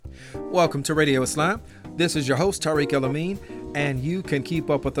Welcome to Radio Islam. This is your host, Tariq El Amin, and you can keep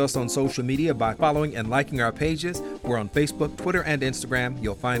up with us on social media by following and liking our pages. We're on Facebook, Twitter, and Instagram.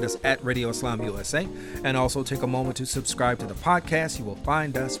 You'll find us at Radio Islam USA. And also take a moment to subscribe to the podcast. You will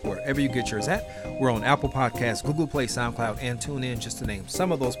find us wherever you get yours at. We're on Apple Podcasts, Google Play, SoundCloud, and TuneIn, just to name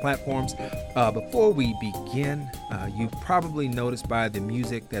some of those platforms. Before we begin, you probably noticed by the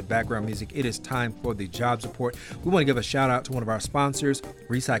music, that background music, it is time for the Jobs Report. We want to give a shout out to one of our sponsors,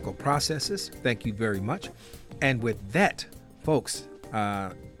 Recycle Processes. Thank you very much. And with that, folks,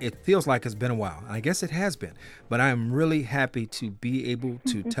 it feels like it's been a while. I guess it has been, but I am really happy to be able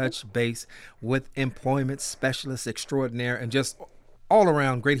to touch base with employment specialist extraordinaire and just all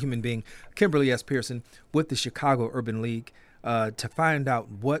around great human being, Kimberly S. Pearson with the Chicago Urban League, to find out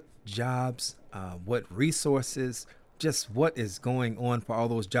what jobs, what resources, just what is going on for all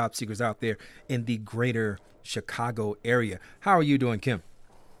those job seekers out there in the greater Chicago area. How are you doing, Kim?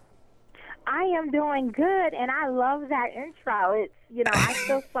 I am doing good, and I love that intro. It's, I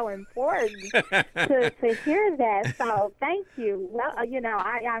feel so important to hear that. So thank you. Well,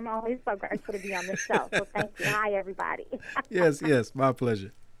 I'm always so grateful to be on the show. So thank you. Hi, everybody. Yes, my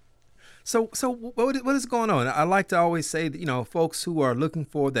pleasure. So what is going on? I like to always say that, folks who are looking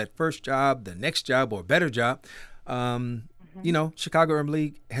for that first job, the next job, or better job, Chicago Urban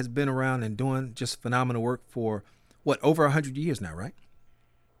League has been around and doing just phenomenal work for, over 100 years now, right?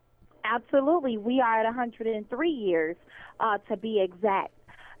 Absolutely. We are at 103 years, to be exact.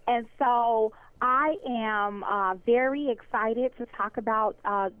 And so I am very excited to talk about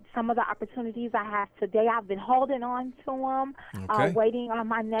some of the opportunities I have today. I've been holding on to them, waiting on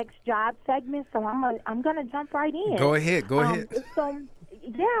my next job segment. So I'm going to jump right in. Go ahead.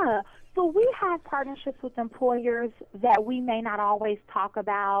 So we have partnerships with employers that we may not always talk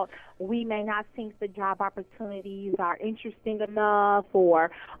about. We may not think the job opportunities are interesting enough,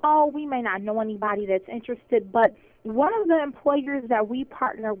 or, we may not know anybody that's interested. But one of the employers that we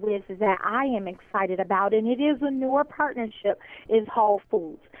partner with that I am excited about, and it is a newer partnership, is Whole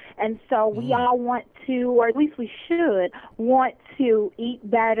Foods. And so we all want to, or at least we should, want to eat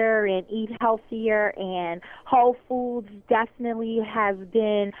better and eat healthier. And Whole Foods definitely has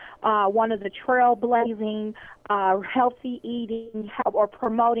been one of the trailblazing healthy eating or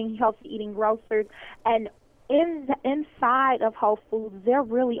promoting healthy eating grocers. And inside of Whole Foods, they're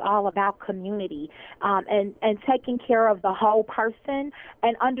really all about community and taking care of the whole person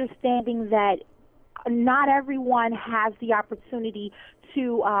and understanding that not everyone has the opportunity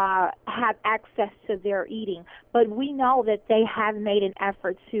to have access to their eating, but we know that they have made an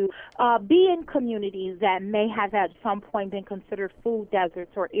effort to be in communities that may have at some point been considered food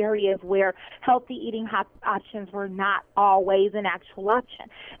deserts or areas where healthy eating options were not always an actual option.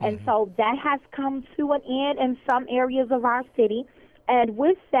 And so that has come to an end in some areas of our city. And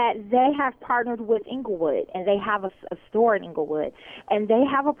with that, they have partnered with Inglewood, and they have a store in Inglewood. And they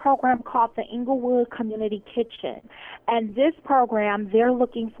have a program called the Inglewood Community Kitchen. And this program, they're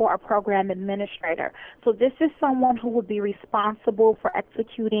looking for a program administrator. So this is someone who will be responsible for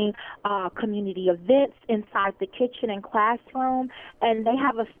executing community events inside the kitchen and classroom. And they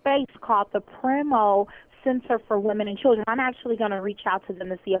have a space called the Primo Center for Women and Children. I'm actually going to reach out to them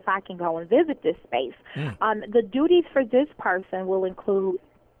to see if I can go and visit this space. The duties for this person will include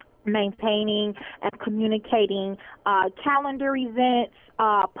maintaining and communicating calendar events,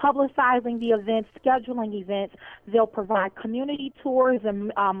 publicizing the events, scheduling events. They'll provide community tours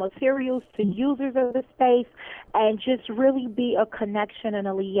and materials to users of the space, and just really be a connection and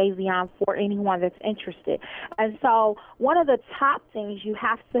a liaison for anyone that's interested. And so one of the top things you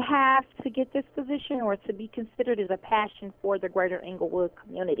have to get this position or to be considered is a passion for the greater Inglewood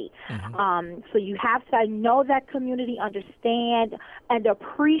community. So you have to know that community, understand and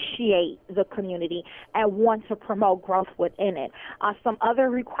appreciate the community, and want to promote growth within it. Some other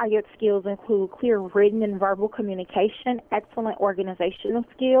required skills include clear written and verbal communication, excellent organizational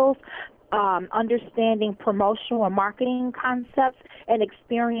skills, understanding promotional and marketing concepts, and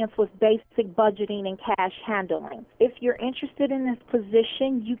experience with basic budgeting and cash handling. If you're interested in this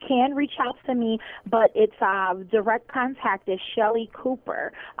position, you can reach out to me, but it's direct contact is Shelly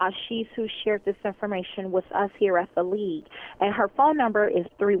Cooper. She's who shared this information with us here at the League. And her phone number is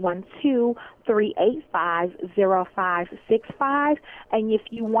 312-385-0565. And if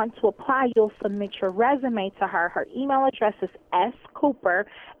you want to apply, you'll submit your resume to her. Her email address is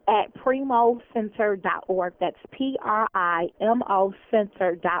scooper@primocenter.org. That's PRIMO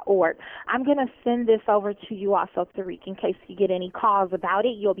Center.org. I'm going to send this over to you also, Tariq, in case you get any calls about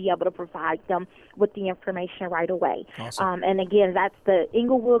it. You'll be able to provide them with the information right away. Awesome. And again, that's the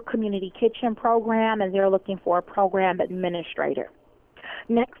Inglewood Community Kitchen program, and they're looking for a program administrator.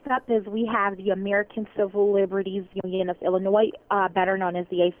 Next up is we have the American Civil Liberties Union of Illinois, better known as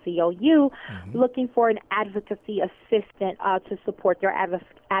the ACLU, looking for an advocacy assistant to support their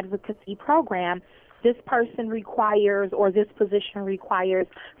advocacy program. This person requires, or this position requires,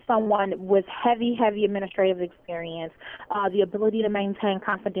 someone with heavy administrative experience, the ability to maintain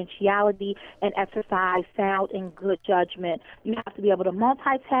confidentiality and exercise sound and good judgment. You have to be able to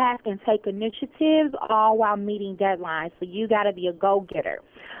multitask and take initiatives all while meeting deadlines. So you got to be a go-getter.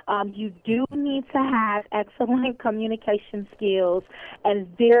 You do need to have excellent communication skills and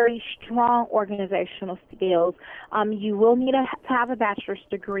very strong organizational skills. You will need to have a bachelor's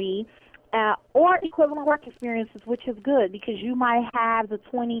degree. Or equivalent work experiences, which is good because you might have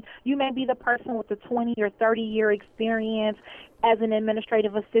you may be the person with the 20 or 30-year experience as an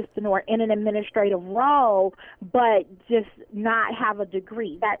administrative assistant or in an administrative role, but just not have a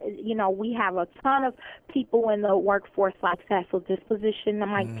degree. That, we have a ton of people in the workforce like that, so this position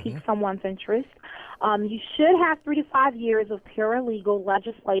might pique someone's interest. You should have 3 to 5 years of paralegal,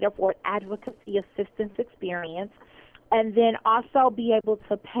 legislative, or advocacy assistance experience. And then also be able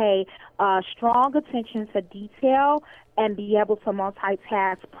to pay strong attention to detail and be able to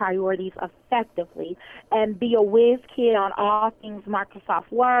multitask priorities effectively and be a whiz kid on all things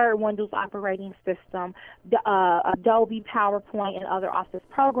Microsoft Word, Windows operating system, Adobe, PowerPoint, and other office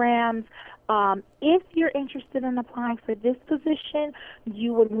programs. If you're interested in applying for this position,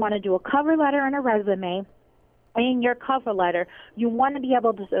 you would want to do a cover letter and a resume. In your cover letter, you want to be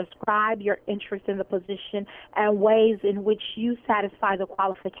able to describe your interest in the position and ways in which you satisfy the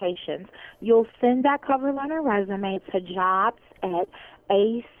qualifications. You'll send that cover letter resume to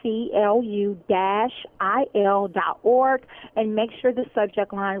jobs@aclu-il.org and make sure the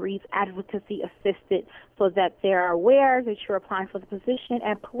subject line reads advocacy assistant so that they're aware that you're applying for the position.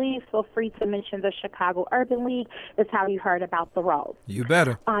 And please feel free to mention the Chicago Urban League. That's how you heard about the role. You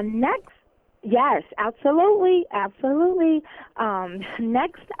better. Next. Yes, absolutely.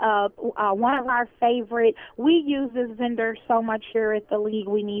 Next up, one of our favorite, we use this vendor so much here at the league,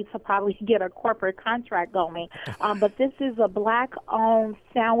 we need to probably get a corporate contract going. But this is a Black-owned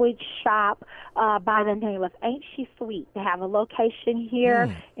sandwich shop by the name of Ain't She Sweet. They have a location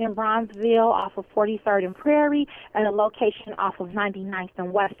here in Bronzeville off of 43rd and Prairie and a location off of 99th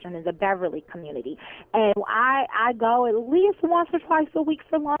and Western in the Beverly community. And I go at least once or twice a week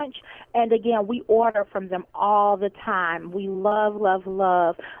for lunch. And again, we order from them all the time. We love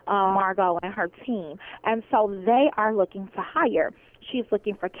Margot and her team. And so they are looking to hire. She's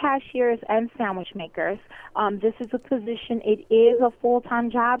looking for cashiers and sandwich makers. This is a position. It is a full-time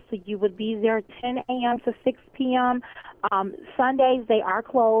job, so you would be there 10 a.m. to 6 p.m. Sundays, they are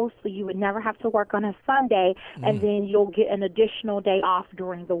closed, so you would never have to work on a Sunday, and then you'll get an additional day off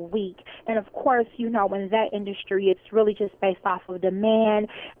during the week. And, of course, in that industry, it's really just based off of demand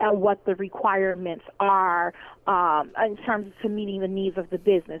and what the requirements are in terms of meeting the needs of the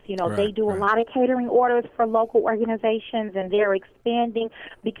business. They do a lot of catering orders for local organizations, and they're expanding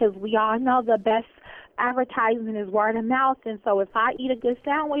because we all know the best advertising is word of mouth. And so if I eat a good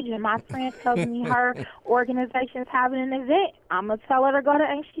sandwich and my friend tells me her organization's having an event, I'm going to tell her to go to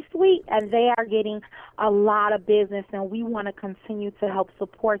Ain't She Sweet. And they are getting a lot of business, and we want to continue to help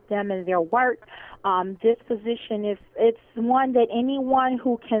support them in their work. This position it's one that anyone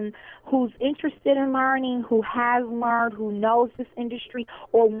who's interested in learning, who has learned, who knows this industry,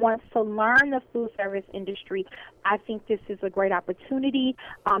 or wants to learn the food service industry, I think this is a great opportunity.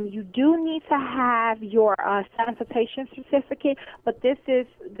 You do need to have your sanitation certificate, but this is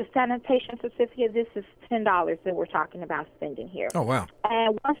the sanitation certificate. This is $10 that we're talking about spending here. Oh, wow.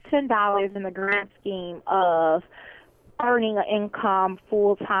 And what's $10 in the grand scheme of earning an income,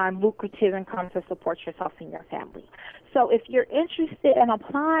 full-time, lucrative income to support yourself and your family? So if you're interested in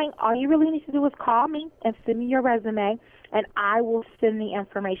applying, all you really need to do is call me and send me your resume, and I will send the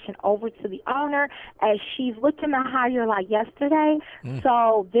information over to the owner, as she's looking to hire like yesterday,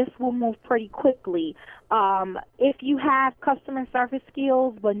 so this will move pretty quickly. If you have customer service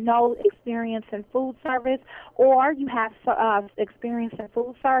skills but no experience in food service, or you have experience in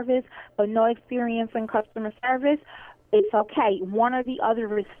food service but no experience in customer service, it's okay. One or the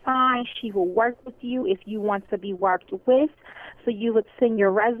other is fine. She will work with you if you want to be worked with. So you would send your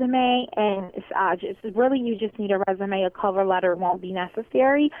resume, and you just need a resume. A cover letter won't be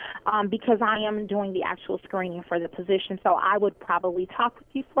necessary because I am doing the actual screening for the position. So I would probably talk with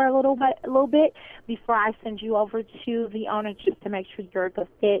you for a little bit before I send you over to the owner just to make sure you're a good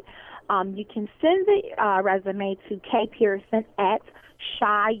fit, you can send the resume to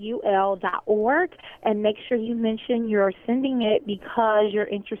kpearson@shyul.org, and make sure you mention you're sending it because you're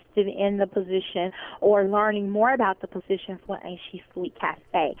interested in the position or learning more about the position for Ain't She Sweet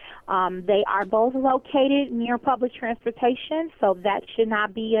Cafe. They are both located near public transportation, so that should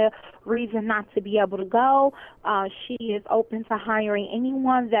not be a reason not to be able to go. She is open to hiring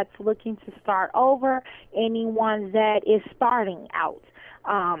anyone that's looking to start over, anyone that is starting out.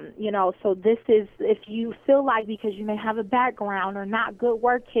 So this is, if you feel like because you may have a background or not good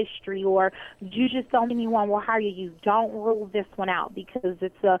work history or you just don't anyone will hire you, don't rule this one out because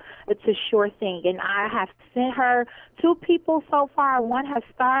it's a sure thing. And I have sent her 2 people so far. One has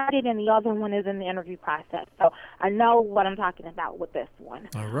started and the other one is in the interview process. So I know what I'm talking about with this one.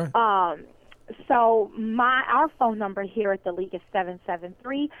 All right. So our phone number here at the League is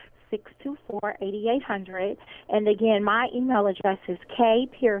 773-624-8800. And again, my email address is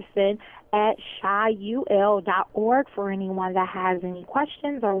kpearson@shyul.org for anyone that has any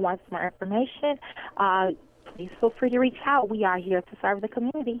questions or wants more information. Please feel free to reach out. We are here to serve the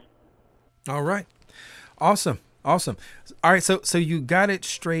community. All right. Awesome. All right. So you got it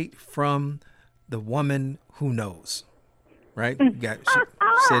straight from the woman who knows, right? She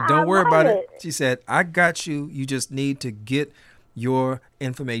said, don't worry about it. She said, I got you. You just need to get your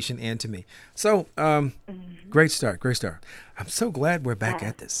information into me. So, great start. I'm so glad we're back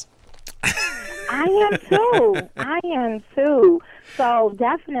at this. I am too. So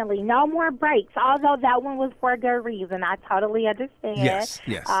definitely no more breaks, although that one was for a good reason. I totally understand. Yes.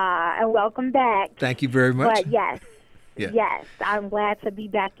 And welcome back. Thank you very much. But yes, I'm glad to be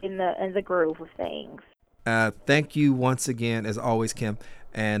back in the groove of things. Thank you once again, as always, Kim,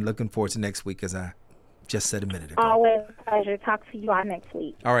 and looking forward to next week, as I just said a minute ago. Always a pleasure. Talk to you all next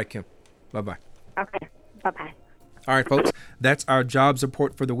week. All right, Kim. Bye-bye. Okay. Bye-bye. All right, folks. That's our jobs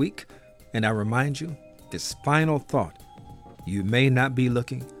report for the week. And I remind you, this final thought, you may not be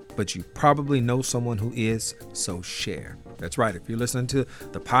looking, but you probably know someone who is, so share. That's right. If you're listening to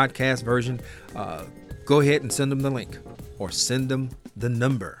the podcast version, go ahead and send them the link or send them the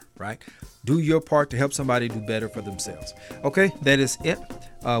number, right? Do your part to help somebody do better for themselves. Okay, that is it.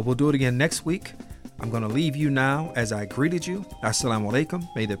 We'll do it again next week. I'm going to leave you now as I greeted you. Assalamu alaikum.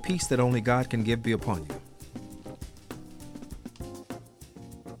 May the peace that only God can give be upon you.